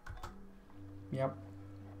 Yep.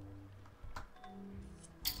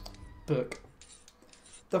 Book.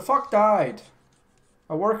 The fuck died?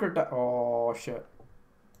 A worker died. Oh shit.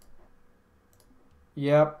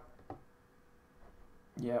 Yep.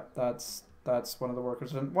 Yep, that's one of the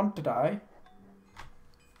workers. I didn't want to die.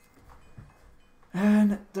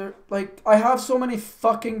 And they're like, I have so many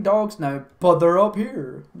fucking dogs now, but they're up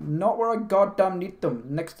here. Not where I goddamn need them.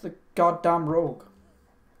 Next to the goddamn rogue.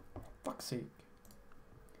 Fuck's sake.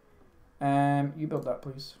 You build that,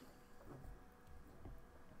 please.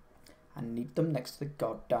 I need them next to the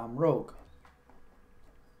goddamn rogue.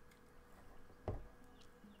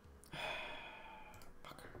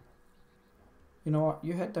 Fucker. You know what?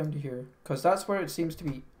 You head down to here, because that's where it seems to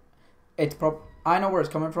be. It's I know where it's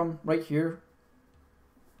coming from. Right here.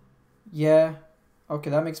 Yeah. Okay,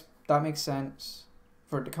 that makes sense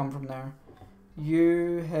for it to come from there.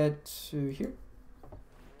 You head to here.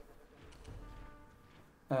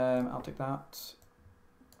 I'll take that.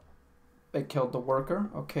 It killed the worker.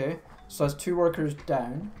 Okay. So that's 2 workers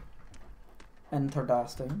down.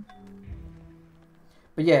 Interdasting.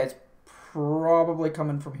 But yeah, it's probably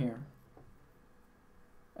coming from here.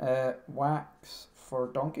 Wax for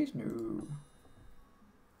donkeys? No.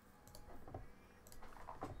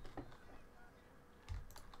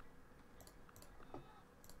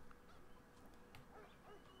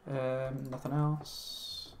 Nothing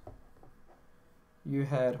else. You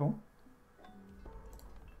head home.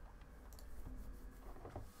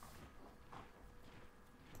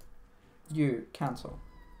 You cancel.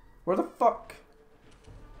 Where the fuck?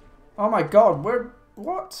 Oh my god, where?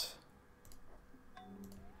 What?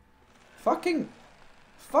 Fucking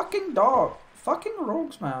dog. Fucking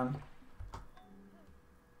rogues, man.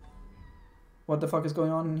 What the fuck is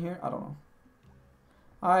going on in here? I don't know.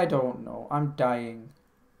 I don't know. I'm dying.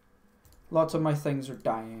 Lots of my things are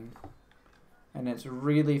dying. And it's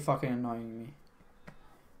really fucking annoying me.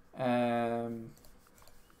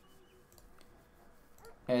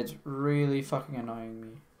 It's really fucking annoying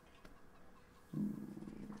me.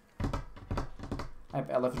 I have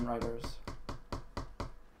 11 riders.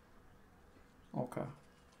 Okay.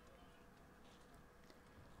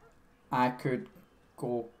 I could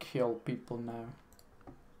go kill people now.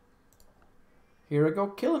 Here I go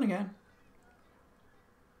killing again.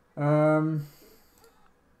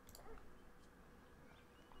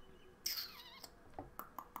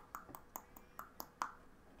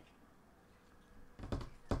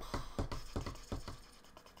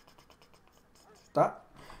 That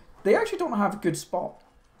they actually don't have a good spot.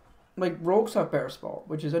 Like rogues have better spot,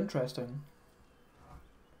 which is interesting.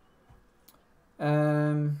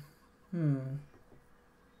 But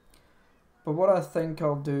what I think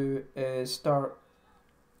I'll do is start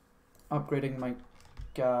upgrading my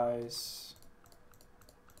guys.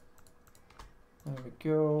 There we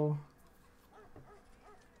go.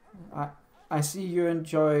 I see you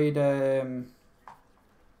enjoyed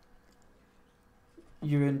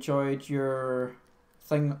your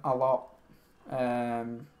thing a lot.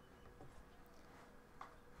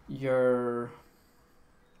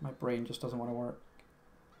 My brain just doesn't want to work.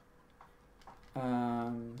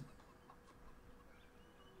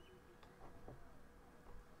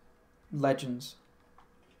 Legends.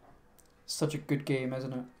 Such a good game,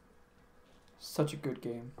 isn't it? Such a good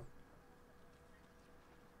game.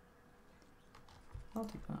 I'll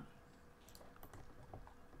take that.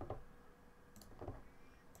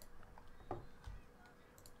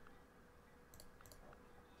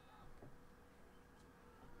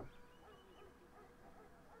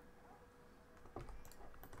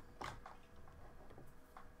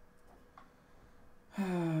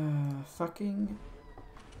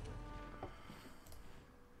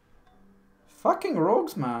 Fucking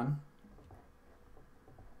rogues, man.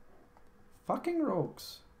 Fucking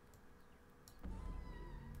rogues.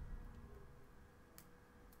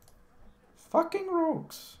 Fucking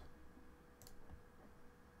rogues.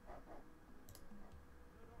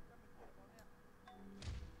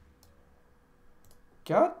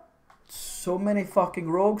 God, so many fucking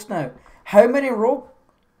rogues now. How many rogues?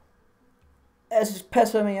 This is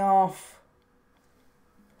pissing me off.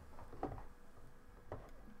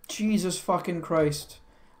 Jesus fucking Christ.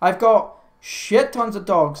 I've got shit tons of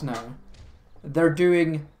dogs now. They're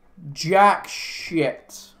doing jack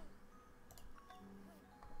shit.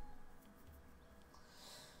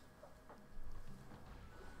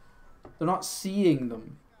 They're not seeing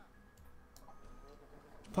them.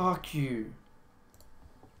 Fuck you.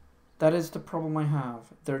 That is the problem I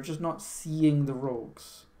have. They're just not seeing the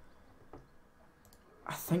rogues.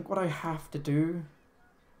 I think what I have to do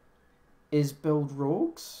is build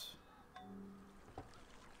rogues.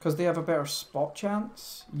 Because they have a better spot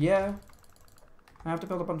chance. Yeah. I have to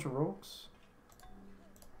build a bunch of rogues.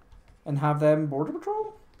 And have them border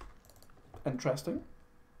patrol? Interesting.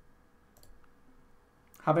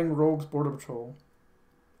 Having rogues border patrol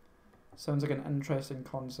sounds like an interesting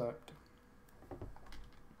concept.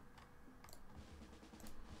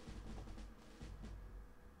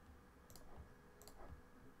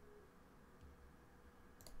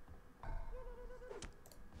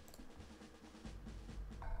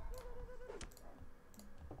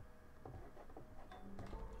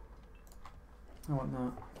 I want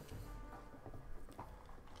that.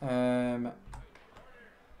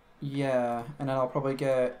 Yeah, and then I'll probably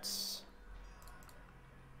get...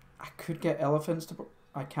 I could get elephants to...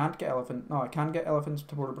 I can't get elephant... No, I can get elephants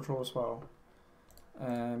to border patrol as well.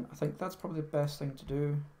 I think that's probably the best thing to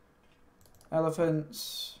do.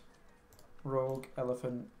 Elephants... Rogue,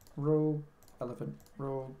 elephant, rogue, elephant,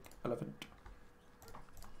 rogue, elephant.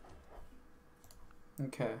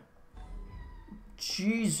 Okay.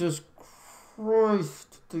 Jesus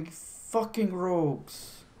Christ, the fucking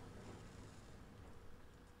rogues.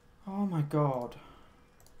 Oh my god.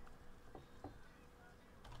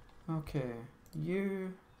 Okay,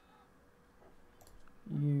 you.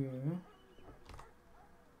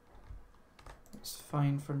 It's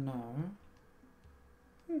fine for now.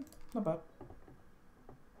 Not bad.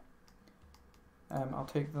 I'll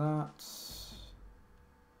take that.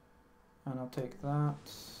 And I'll take that.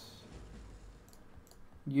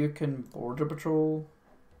 You can border patrol.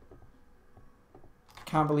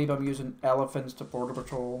 Can't believe I'm using elephants to border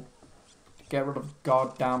patrol. To get rid of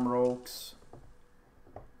goddamn rogues.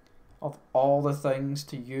 Of all the things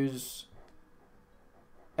to use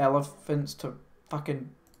elephants to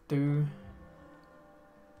fucking do.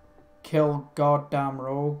 Kill goddamn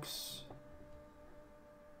rogues.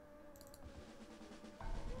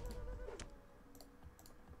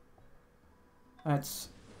 It's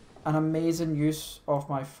an amazing use of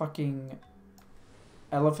my fucking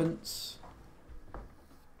elephants.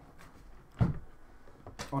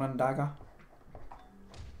 Onondaga.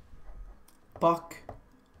 Fuck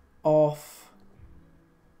off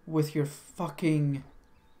with your fucking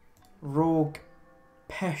rogue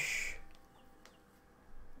pish.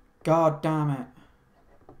 God damn it.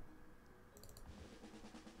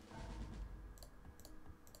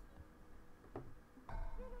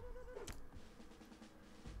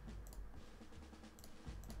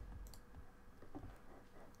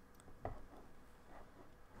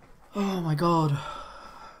 Oh my god.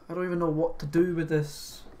 I don't even know what to do with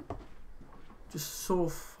this. Just so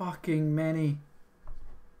fucking many.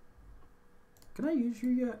 Can I use you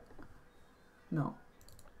yet? No.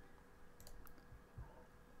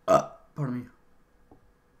 Pardon me.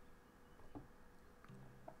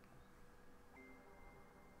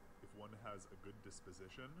 If one has a good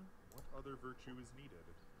disposition, what other virtue is needed?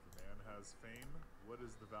 If a man has fame, what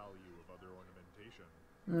is the value of other ornamentation?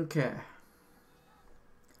 Okay.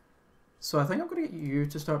 So I think I'm going to get you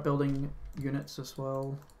to start building units as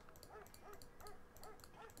well.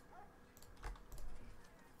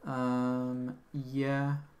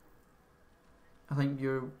 Yeah. I think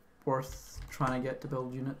you're worth trying to get to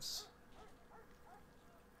build units.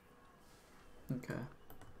 Okay.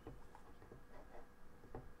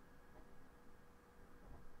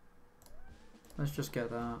 Let's just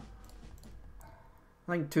get that.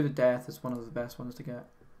 I think to the death is one of the best ones to get.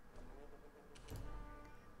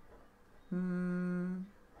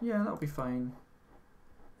 Yeah, that'll be fine.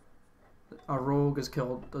 A rogue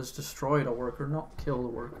has destroyed a worker, not killed a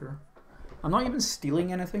worker. I'm not even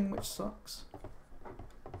stealing anything, which sucks.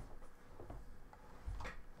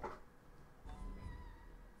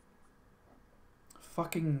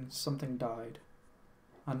 Fucking something died.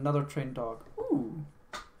 Another trained dog. Ooh.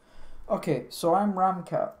 Okay, so I'm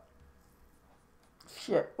Ramcat.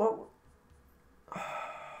 Shit, what?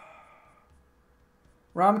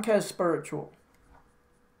 Ramcat is spiritual.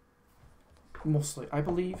 Mostly, I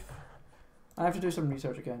believe. I have to do some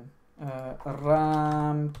research again.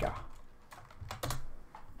 Ramka.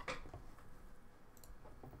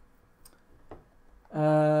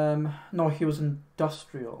 No, he was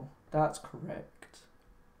industrial. That's correct.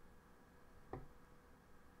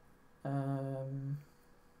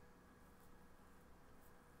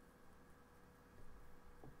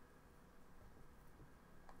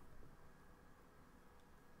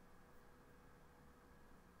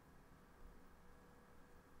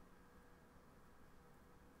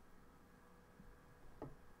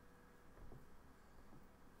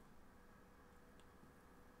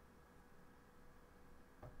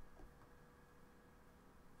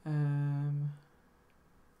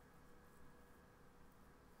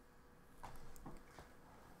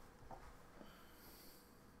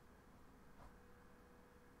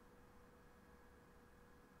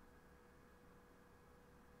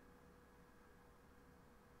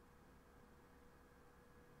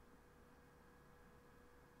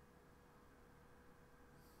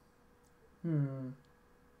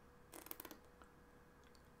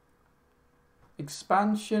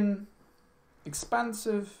 Expansion.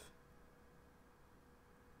 Expansive.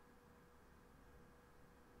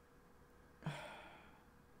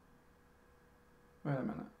 Wait a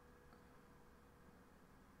minute.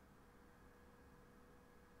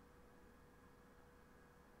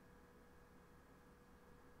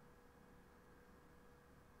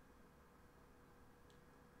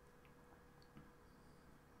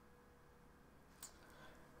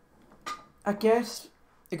 I guess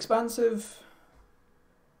expansive.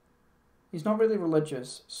 He's not really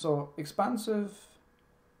religious, so expansive,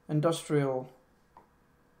 industrial,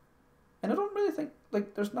 and I don't really think,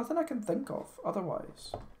 like, there's nothing I can think of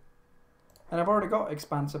otherwise. And I've already got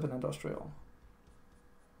expansive and industrial.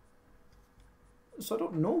 So I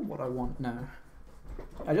don't know what I want now.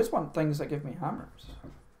 I just want things that give me hammers.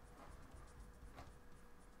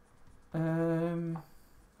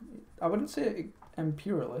 I wouldn't say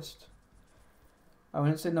imperialist. I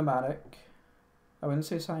wouldn't say nomadic. I wouldn't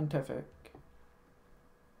say scientific.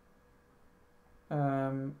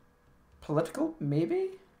 Political,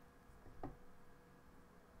 maybe?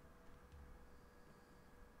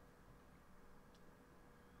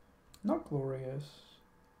 Not glorious.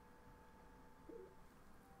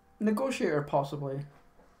 Negotiator, possibly.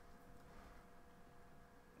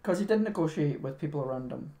 Because he did negotiate with people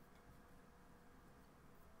around him.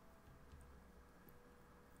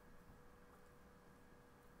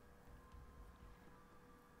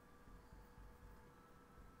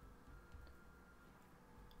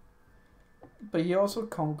 But he also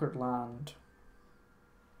conquered land.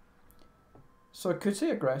 So I could say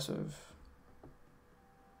aggressive.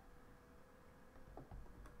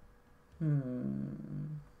 I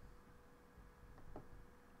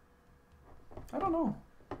don't know.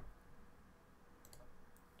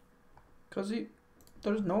 Because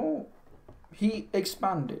he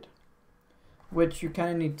expanded. Which you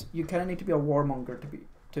kinda need to be a warmonger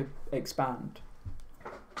to expand.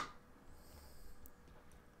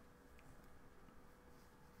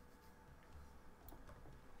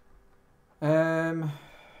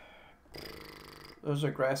 There's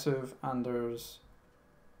aggressive and there's...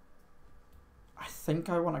 I think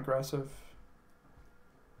I want aggressive.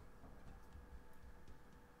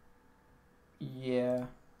 Yeah.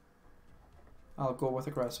 I'll go with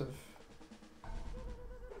aggressive.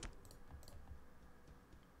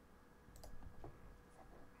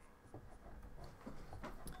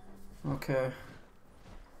 Okay.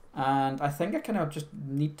 And I think I kind of just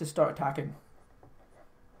need to start attacking.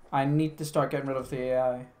 I need to start getting rid of the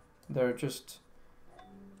AI. They're just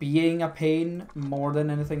being a pain more than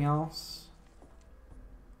anything else.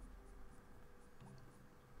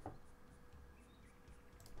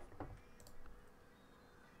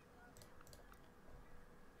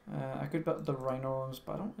 I could build the rhinos,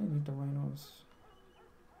 but I don't really need the rhinos.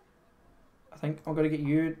 I think I'm gonna get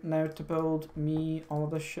you now to build me all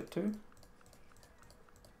of this shit too.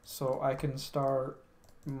 So I can start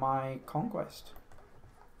my conquest.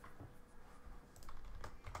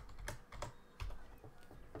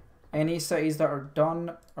 Any cities that are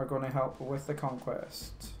done are going to help with the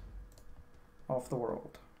conquest of the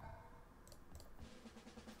world.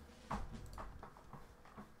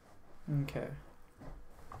 Okay.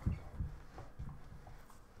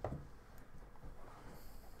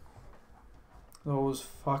 Those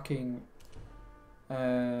fucking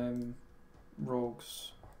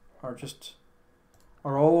rogues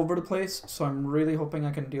are all over the place, so I'm really hoping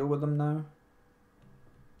I can deal with them now.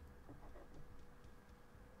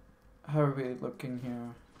 How are we looking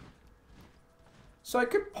here? So I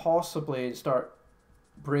could possibly start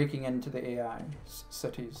breaking into the AI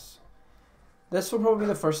cities. This will probably be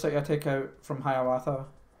the first city I take out from Hiawatha.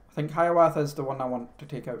 I think Hiawatha is the one I want to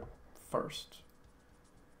take out first.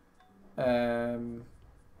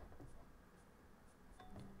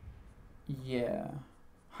 Yeah.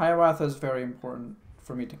 Hiawatha is very important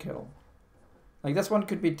for me to kill. Like, this one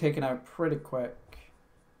could be taken out pretty quick.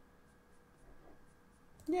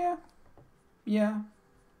 Yeah. Yeah.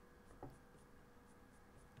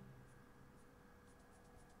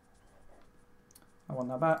 I want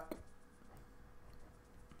that back.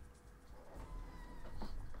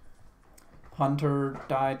 Hunter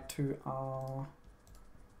died to a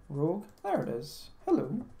rogue. There it is.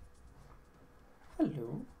 Hello.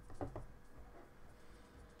 Hello.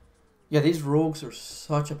 Yeah, these rogues are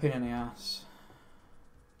such a pain in the ass.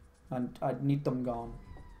 And I'd need them gone.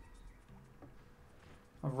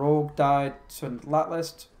 A rogue died to lat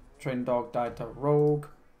list. Trained dog died to a rogue.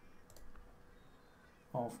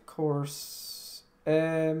 Of course.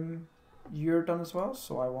 You're done as well,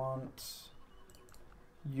 so I want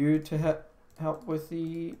you to help with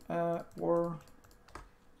the war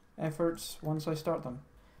efforts once I start them.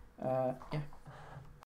 Yeah.